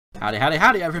Howdy, howdy,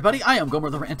 howdy, everybody! I am Gomer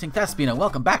the Ranting Thespian, and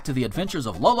welcome back to the adventures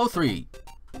of Lolo 3.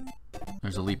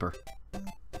 There's a leaper.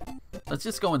 Let's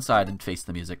just go inside and face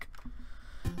the music.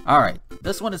 Alright,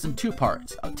 this one is in two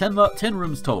parts. 10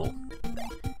 rooms total.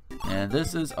 And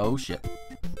this is... oh, shit.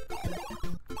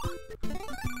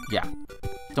 Yeah.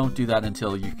 Don't do that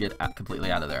until you get completely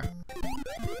out of there.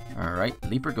 Alright,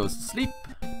 leaper goes to sleep.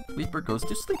 Leaper goes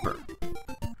to sleeper.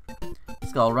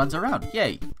 Skull runs around.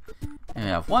 Yay! And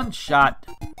we have one shot.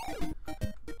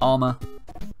 Alma.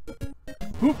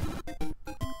 Whoop.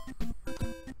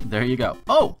 There you go.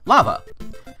 Oh, lava!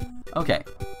 Okay.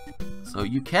 So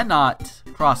you cannot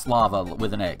cross lava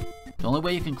with an egg. The only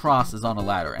way you can cross is on a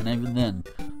ladder. And even then,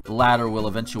 the ladder will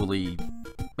eventually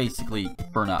basically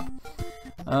burn up.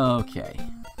 Okay.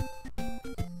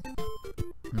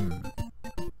 I'm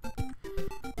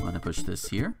gonna push this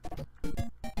here.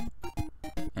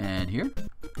 And here.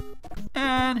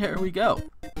 And here we go.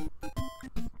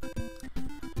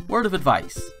 Word of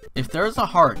advice. If there is a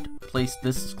heart placed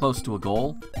this close to a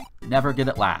goal, never get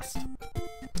it last.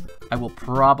 I will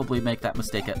probably make that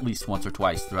mistake at least once or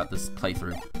twice throughout this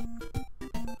playthrough.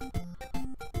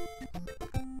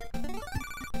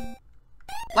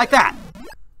 Like that!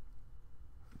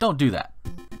 Don't do that.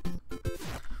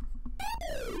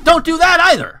 Don't do that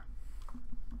either!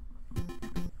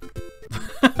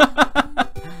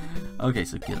 Okay,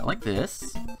 so get it like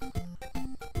this.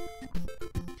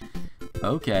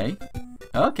 Okay.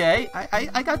 Okay,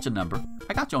 I got your number.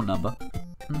 I got your number.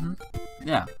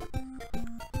 Yeah.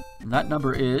 And that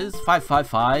number is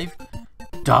 555.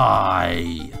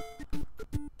 Die!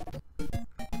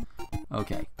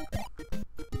 Okay.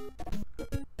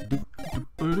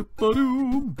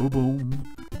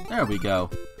 There we go.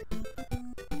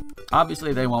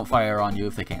 Obviously, they won't fire on you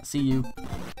if they can't see you.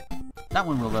 That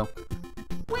one will, though.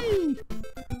 Whee!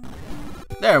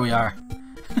 There we are.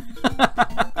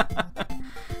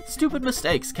 Stupid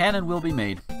mistakes can and will be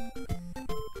made.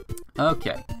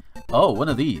 Okay. Oh, one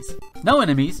of these. No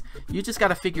enemies. You just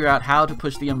gotta figure out how to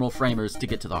push the emerald framers to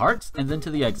get to the hearts and then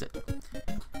to the exit.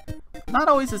 Not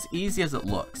always as easy as it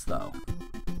looks, though.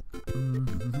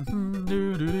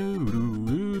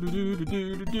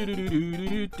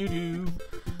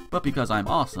 But because I'm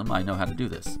awesome, I know how to do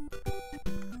this.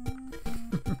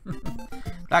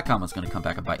 That comment's gonna come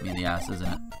back and bite me in the ass, isn't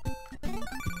it?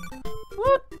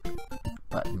 What?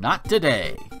 But not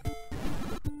today.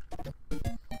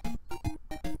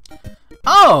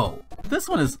 Oh! This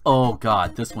one is... oh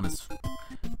god, this one is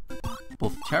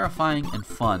both terrifying and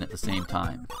fun at the same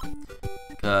time.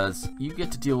 Because you get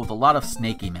to deal with a lot of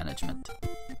snaky management.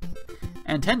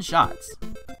 And 10 shots.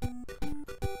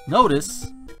 Notice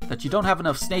that you don't have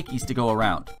enough snakies to go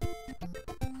around.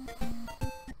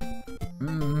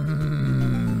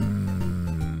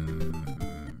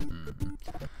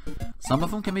 Some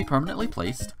of them can be permanently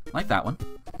placed, like that one.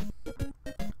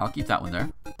 I'll keep that one there.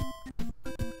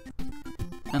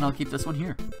 And I'll keep this one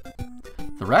here.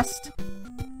 The rest,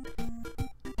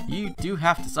 you do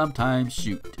have to sometimes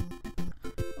shoot.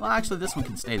 Well, actually, this one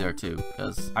can stay there too,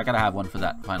 because I gotta have one for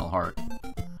that final heart.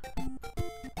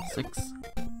 6.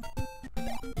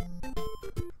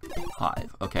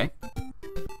 5. Okay.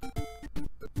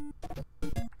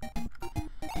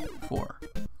 4.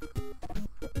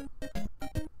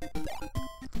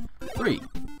 3.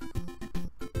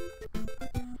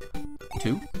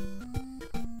 2.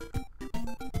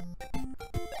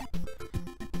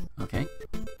 Okay.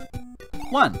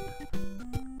 1.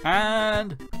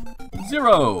 And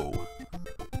 0.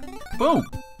 Boom.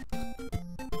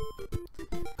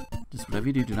 Just whatever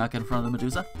you do, do not get in front of the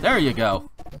Medusa. There you go.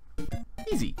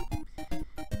 Easy.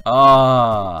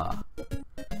 Ah.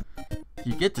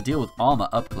 You get to deal with Alma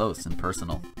up close and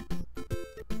personal.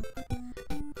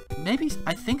 Maybe,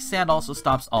 I think sand also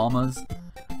stops Almas,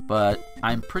 but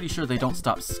I'm pretty sure they don't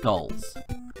stop skulls.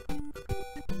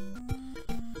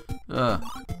 Ugh.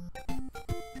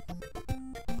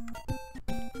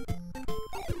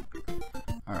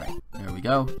 Alright, there we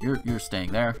go. You're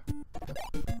staying there.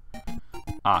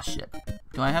 Ah, shit.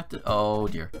 Do I have to... oh,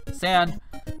 dear. Sand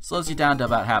slows you down to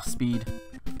about half speed.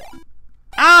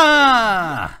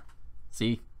 Ah!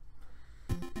 See?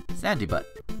 Sandy butt.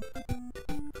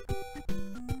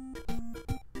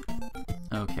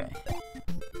 Okay.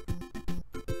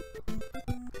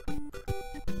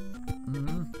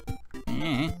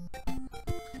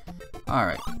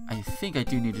 Alright, I think I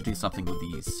do need to do something with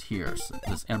these here, so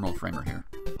this emerald framer here.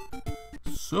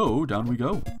 So, down we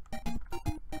go.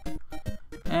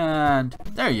 And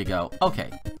there you go. Okay.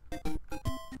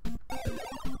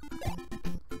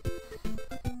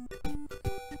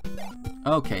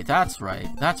 Okay, that's right.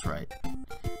 That's right.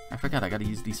 I forgot I gotta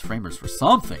use these framers for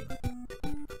something.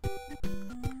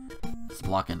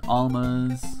 blocking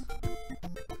Alma's.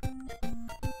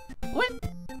 What?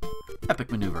 Epic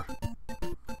maneuver.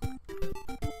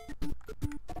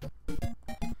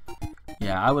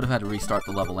 Yeah, I would have had to restart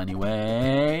the level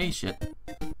anyway. Shit.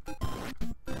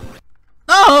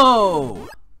 No!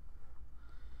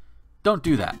 Don't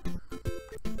do that.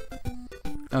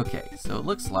 Okay, so it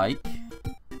looks like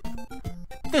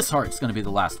this heart's going to be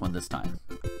the last one this time.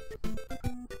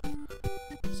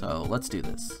 So let's do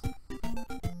this.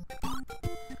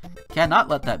 Cannot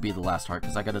let that be the last heart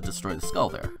because I got to destroy the skull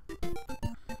there.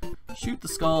 Shoot the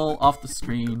skull off the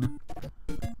screen.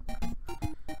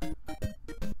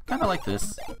 Kind of like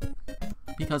this.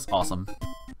 Because awesome.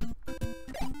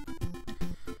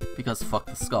 Because fuck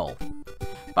the skull.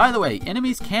 By the way,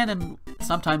 enemies can and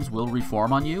sometimes will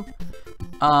reform on you.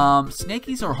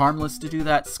 Snakies are harmless to do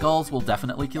that. Skulls will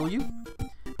definitely kill you.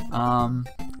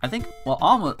 I think, well,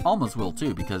 Almas will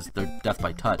too because they're death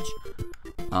by touch.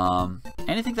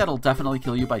 Anything that'll definitely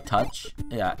kill you by touch,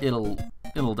 yeah, it'll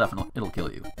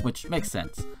kill you, which makes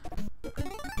sense.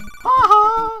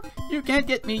 Ha! You can't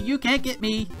get me! You can't get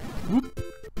me! Whoop.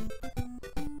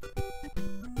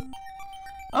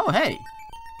 Oh, hey!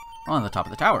 We're on the top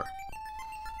of the tower.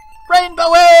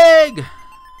 Rainbow egg!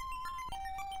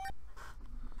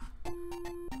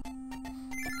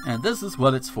 And this is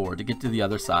what it's for, to get to the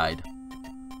other side.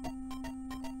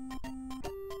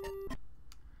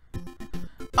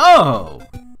 Oh!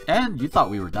 And you thought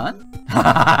we were done?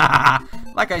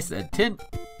 Like I said, 10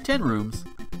 rooms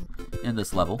in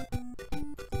this level.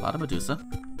 A lot of Medusa.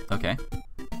 Okay.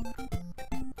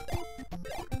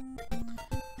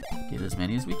 Get as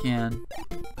many as we can.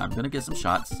 I'm gonna get some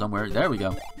shots somewhere. There we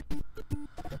go.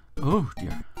 Oh,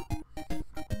 dear.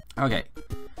 Okay.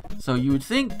 So you would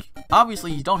think,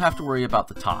 obviously, you don't have to worry about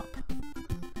the top.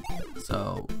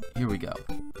 So, here we go.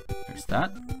 There's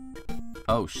that.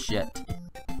 Oh, shit.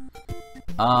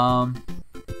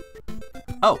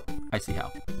 Oh, I see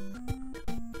how.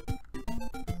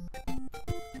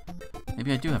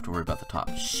 Maybe I do have to worry about the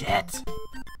top. Shit!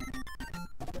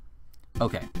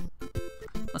 Okay.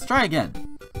 Let's try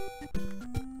again.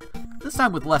 This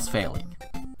time with less failing.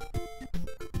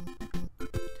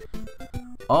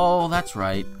 Oh, that's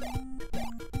right.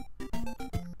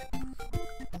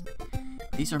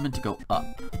 These are meant to go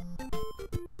up.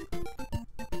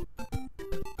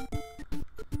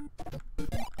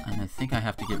 And I think I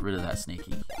have to get rid of that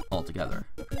snaky altogether.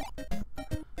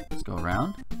 Let's go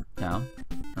around, down,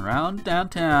 around,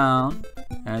 downtown,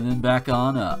 and then back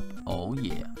on up. Oh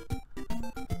yeah.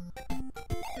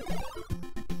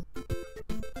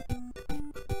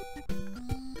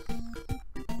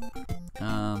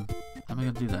 How am I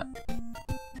gonna do that?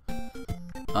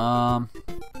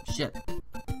 Shit.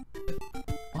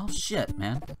 Well, shit,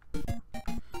 man.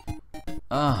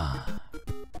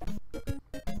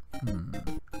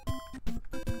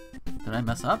 Did I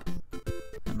mess up?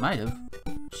 I might have.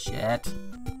 Shit.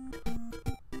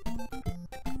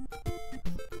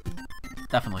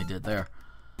 Definitely did there.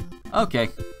 Okay,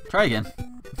 try again.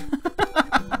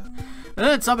 And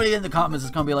then somebody in the comments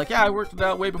is gonna be like, yeah, I worked it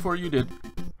out way before you did.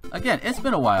 Again, it's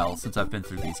been a while since I've been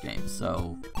through these games,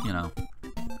 so, you know.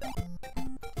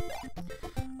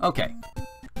 Okay.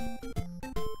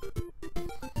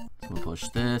 So we'll push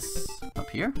this up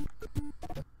here.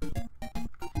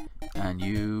 And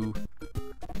you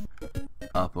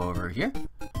up over here.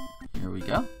 Here we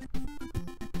go.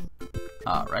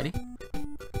 Alrighty.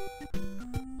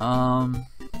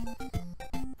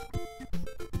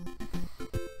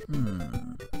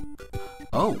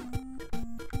 Oh.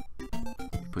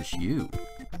 Push you.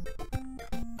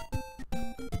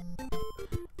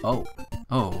 Oh.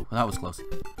 Oh, that was close.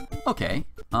 Okay.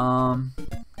 Damn.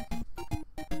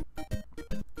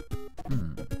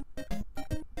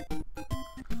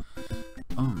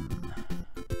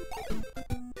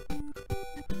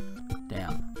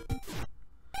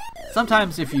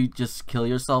 Sometimes if you just kill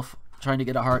yourself trying to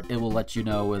get a heart, it will let you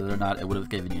know whether or not it would have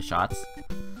given you shots.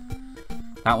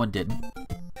 That one didn't.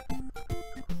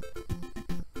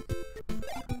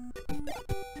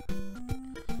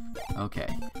 Okay.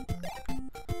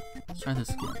 Let's try this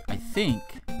again. I think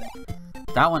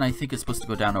that one is supposed to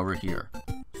go down over here.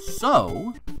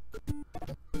 So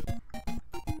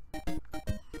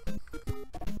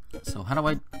how do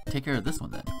I take care of this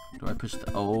one then? Do I push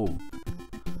the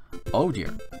oh dear.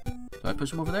 Do I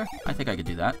push him over there? I think I could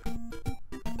do that.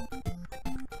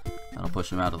 That'll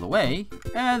push him out of the way,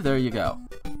 and there you go.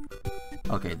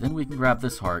 Okay, then we can grab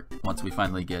this heart once we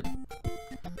finally get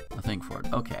a thing for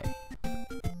it. Okay.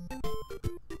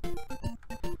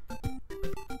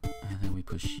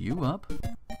 Push you up.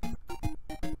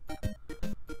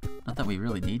 Not that we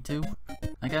really need to,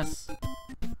 I guess.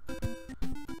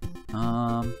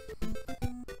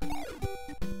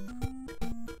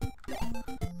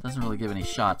 Doesn't really give any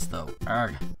shots, though.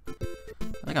 Arrgh.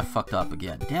 I think I fucked up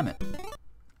again. Damn it.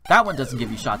 That one doesn't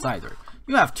give you shots either.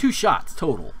 You have 2 shots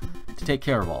total to take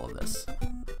care of all of this.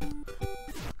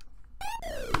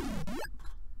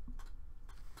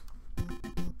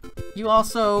 You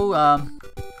also,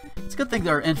 it's a good thing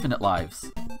there are infinite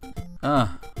lives.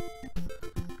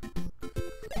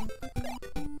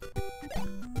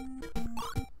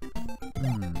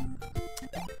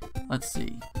 Let's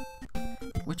see.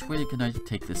 Which way can I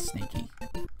take this snaky?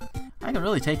 I can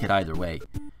really take it either way.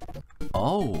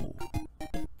 Oh.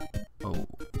 Oh.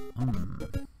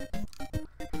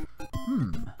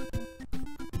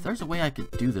 If there's a way I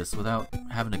could do this without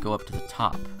having to go up to the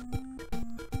top.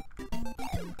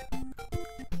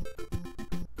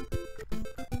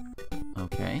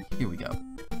 Okay, here we go.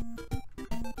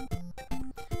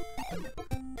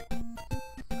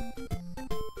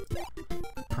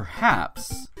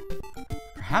 Perhaps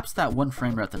that one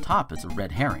framer at the top is a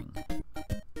red herring.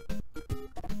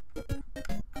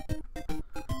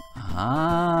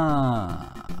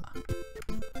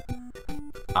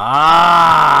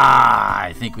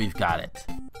 I think we've got it.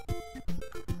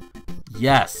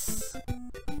 Yes.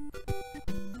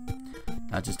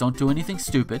 Now just don't do anything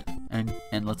stupid, and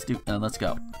let's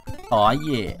go. Aw,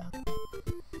 yeah.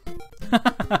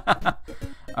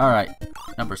 All right,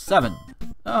 number 7.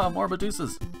 Oh, more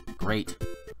Medusas. Great.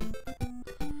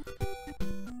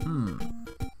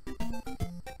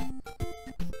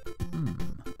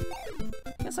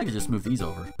 Guess I could just move these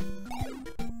over.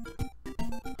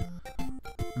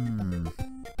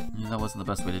 Yeah, that wasn't the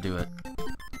best way to do it.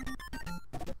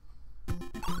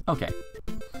 Okay.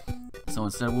 So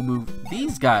instead we'll move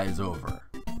these guys over.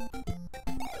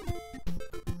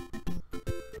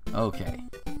 Okay.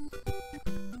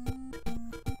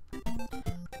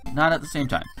 Not at the same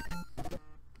time.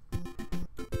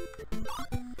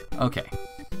 Okay.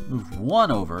 Move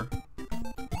 1 over.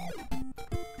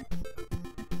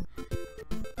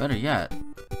 Better yet,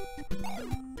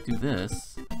 do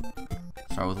this.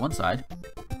 Start with one side.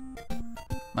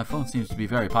 My phone seems to be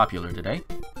very popular today.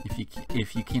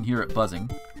 If you can hear it buzzing.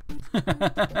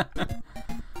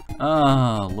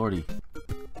 Oh, lordy.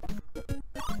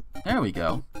 There we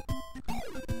go.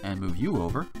 And move you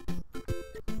over.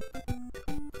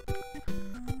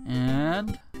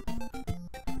 And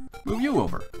move you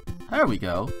over. There we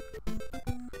go.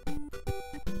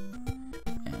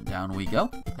 And down we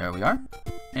go. There we are.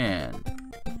 And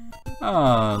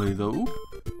leave the oop.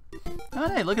 Oh,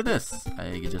 hey, look at this.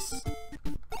 I can just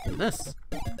do this.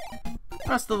 The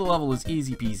rest of the level is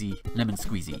easy peasy, lemon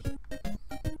squeezy.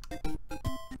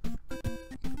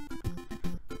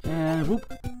 And whoop.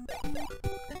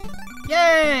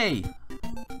 Yay!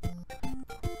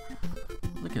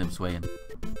 Look at him swaying.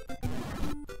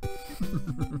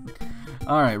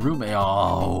 Alright, room A.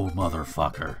 Oh,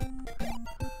 motherfucker.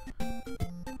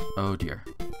 Oh dear.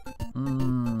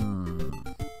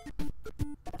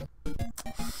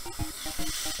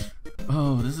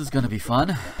 Oh, this is gonna be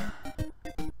fun.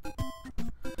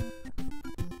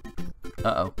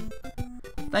 Uh-oh.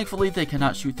 Thankfully, they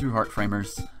cannot shoot through heart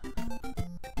framers.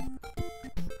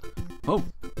 Oh.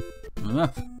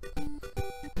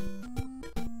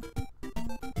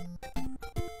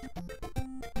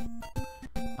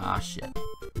 Ah, shit.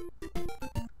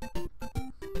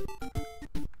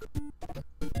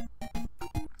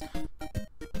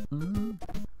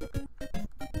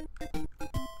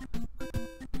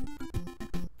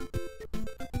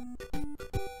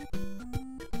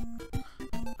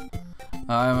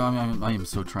 I am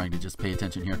so trying to just pay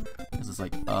attention here. This is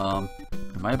like, am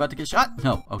I about to get shot?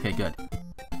 No. Okay, good.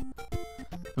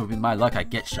 It would be my luck I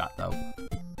get shot, though.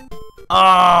 Oh,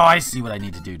 I see what I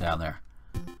need to do down there.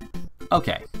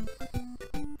 Okay.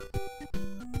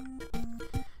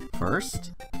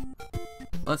 First,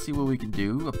 let's see what we can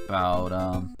do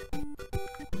about,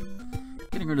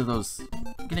 getting rid of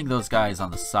getting those guys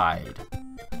on the side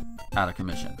out of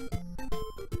commission.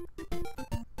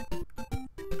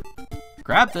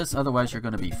 Grab this, otherwise you're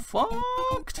gonna be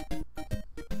fucked.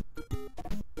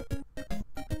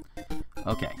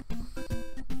 Okay.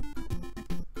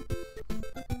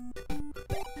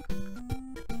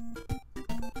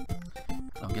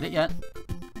 Don't get it yet.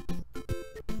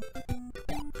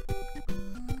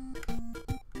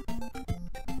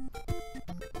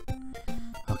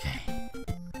 Okay.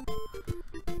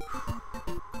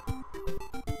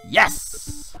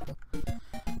 Yes!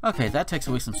 Okay, that takes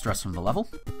away some stress from the level.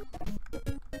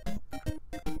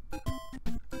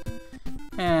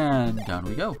 And down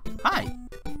we go. Hi!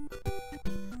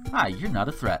 Hi, you're not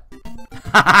a threat.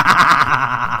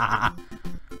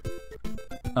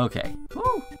 Okay.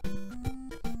 Woo!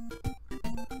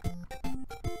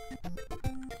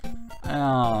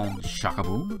 And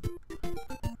shakaboom.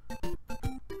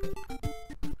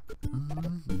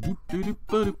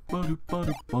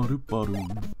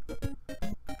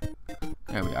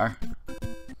 There we are.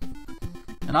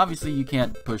 And obviously you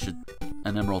can't push an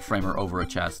emerald framer over a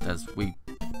chest, as we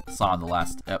saw in the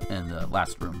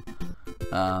last room.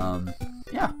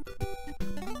 Yeah.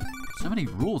 So many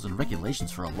rules and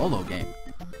regulations for a Lolo game.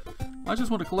 I just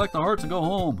want to collect the hearts and go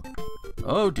home.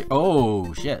 Oh,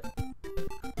 oh shit.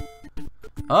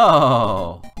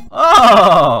 Oh.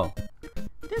 Oh!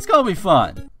 This is gonna be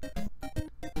fun.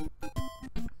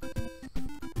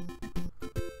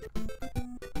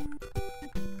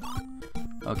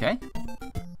 Okay.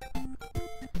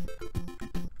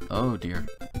 Oh dear.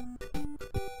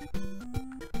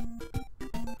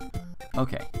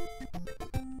 Okay.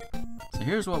 So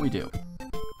here's what we do.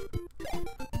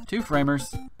 2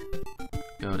 framers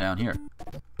go down here.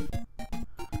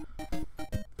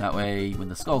 That way, when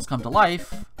the skulls come to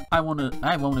life, I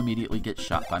won't immediately get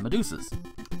shot by Medusas.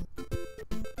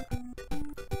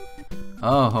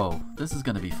 Oh, this is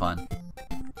gonna be fun.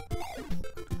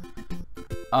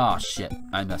 Oh shit,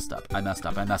 I messed up. I messed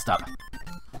up.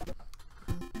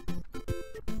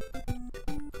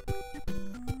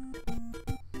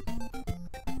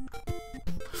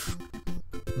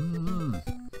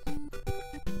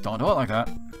 Don't do it like that.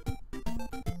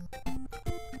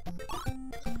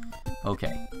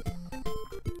 Okay.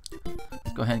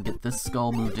 Let's go ahead and get this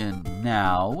skull moved in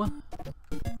now.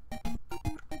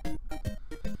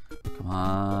 Come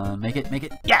on, make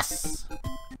it. Yes!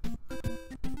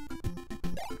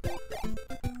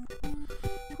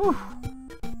 Whew.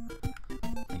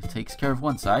 It takes care of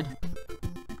one side.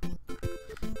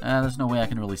 There's no way I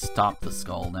can really stop the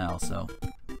skull now, so...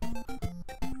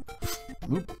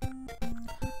 Oop.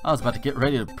 I was about to get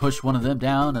ready to push one of them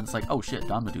down, and it's like, oh shit,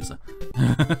 Don Medusa.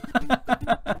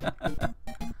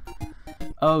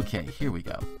 Okay, here we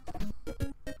go.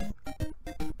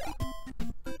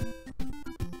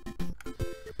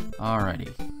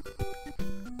 Alrighty.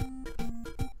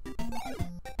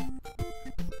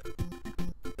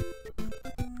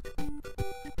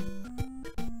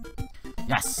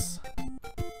 Yes!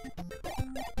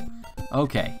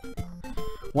 Okay.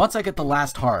 Once I get the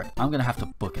last heart, I'm gonna have to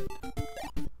book it.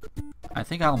 I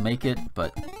think I'll make it,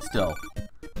 but still.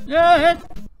 Yeah!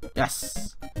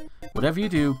 Yes! Whatever you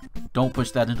do, don't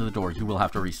push that into the door. You will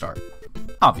have to restart.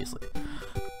 Obviously.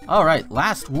 Alright,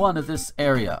 last one of this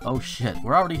area. Oh shit,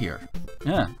 we're already here.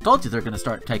 Yeah, told you they're gonna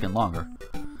start taking longer.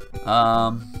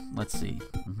 Let's see.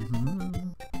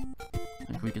 I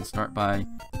think we can start by...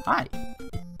 Hi!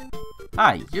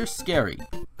 Hi, you're scary.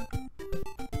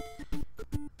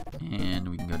 And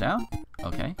we can go down.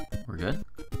 Okay, we're good.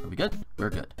 Are we good? We're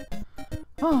good.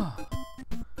 Oh.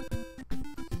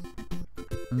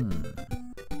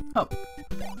 Oh.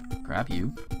 Grab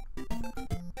you.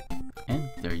 And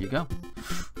there you go.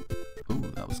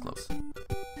 Ooh, that was close.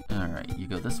 Alright, you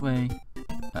go this way.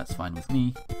 That's fine with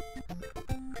me.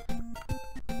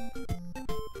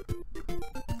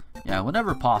 Yeah,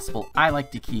 whenever possible, I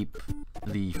like to keep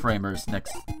the framers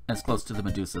as close to the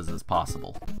Medusas as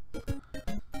possible.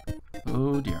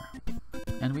 Oh dear.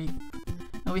 And we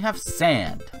have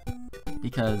sand.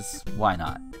 Because why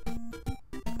not?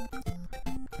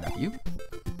 Grab you.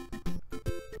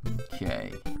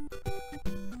 Okay.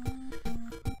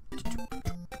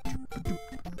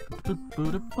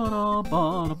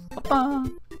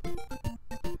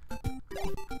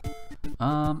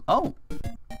 Oh!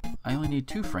 I only need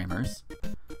 2 framers.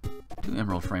 2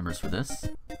 emerald framers for this.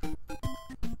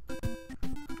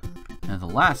 And the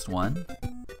last one...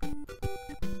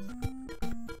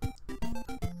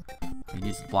 we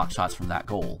need to block shots from that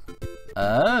goal.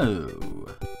 Oh!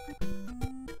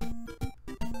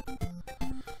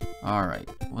 Alright,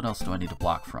 what else do I need to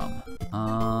block from?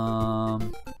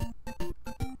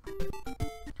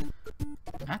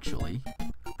 Actually,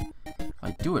 if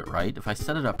I do it right, if I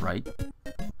set it up right,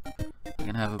 I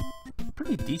can have a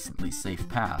pretty decently safe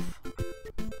path.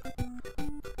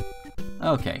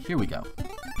 Okay, here we go.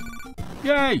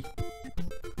 Yay!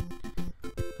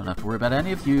 Don't have to worry about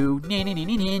any of you.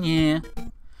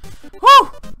 Woo!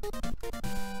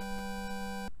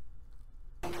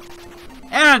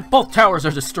 And both towers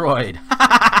are destroyed.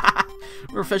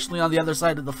 We're officially on the other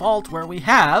side of the fault, where we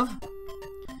have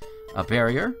a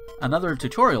barrier, another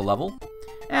tutorial level,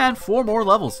 and 4 more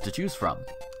levels to choose from.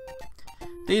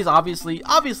 These obviously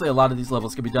a lot of these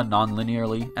levels can be done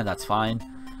non-linearly, and that's fine.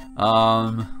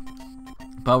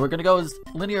 But we're gonna go as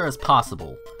linear as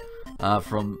possible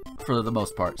for the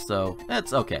most part, so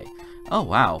it's okay. Oh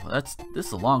wow, this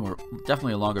is a longer,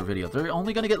 definitely a longer video. They're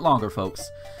only gonna get longer, folks.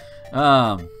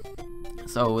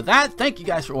 So with that, thank you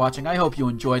guys for watching. I hope you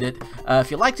enjoyed it.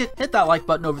 If you liked it, hit that like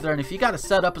button over there, and if you got it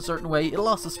set up a certain way, it'll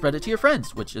also spread it to your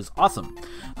friends, which is awesome.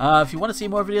 If you want to see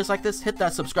more videos like this, hit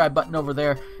that subscribe button over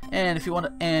there, and if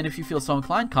you feel so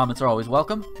inclined, comments are always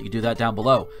welcome. You can do that down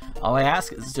below. All I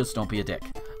ask is just don't be a dick.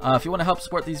 If you want to help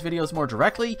support these videos more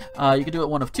directly, you can do it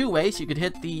one of two ways. You could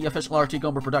hit the official RT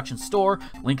Gomer Productions store.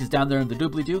 Link is down there in the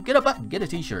doobly-doo. Get a button, get a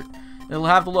t-shirt. It'll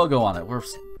have the logo on it. We're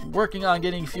working on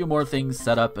getting a few more things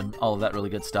set up and all of that really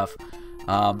good stuff.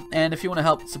 And if you want to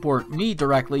help support me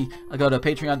directly, go to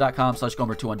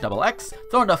patreon.com/Gomer21XX.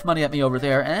 Throw enough money at me over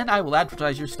there, and I will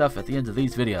advertise your stuff at the end of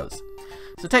these videos.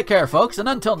 So take care, folks, and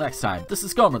until next time, this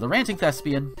is Gomer, the Ranting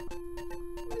Thespian,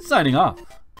 signing off.